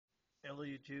Hello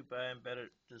YouTube, I embedded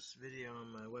this video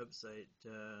on my website.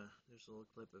 There's a little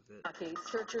clip of it.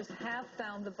 Searchers have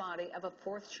found the body of a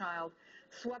fourth child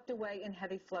swept away in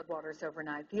heavy floodwaters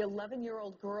overnight. The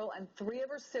 11-year-old girl and 3 of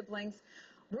her siblings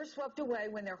were swept away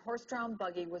when their horse-drawn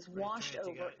buggy was washed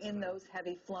over in those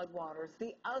heavy floodwaters.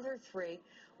 The other 3,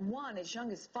 one as young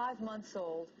as 5 months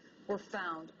old, were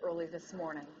found early this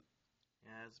morning.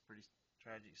 Yeah, it's a pretty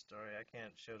tragic story. I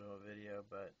can't show the whole video,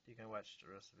 but you can watch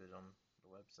the rest of it on the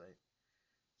website.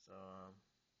 So,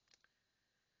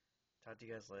 talk to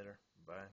you guys later. Bye.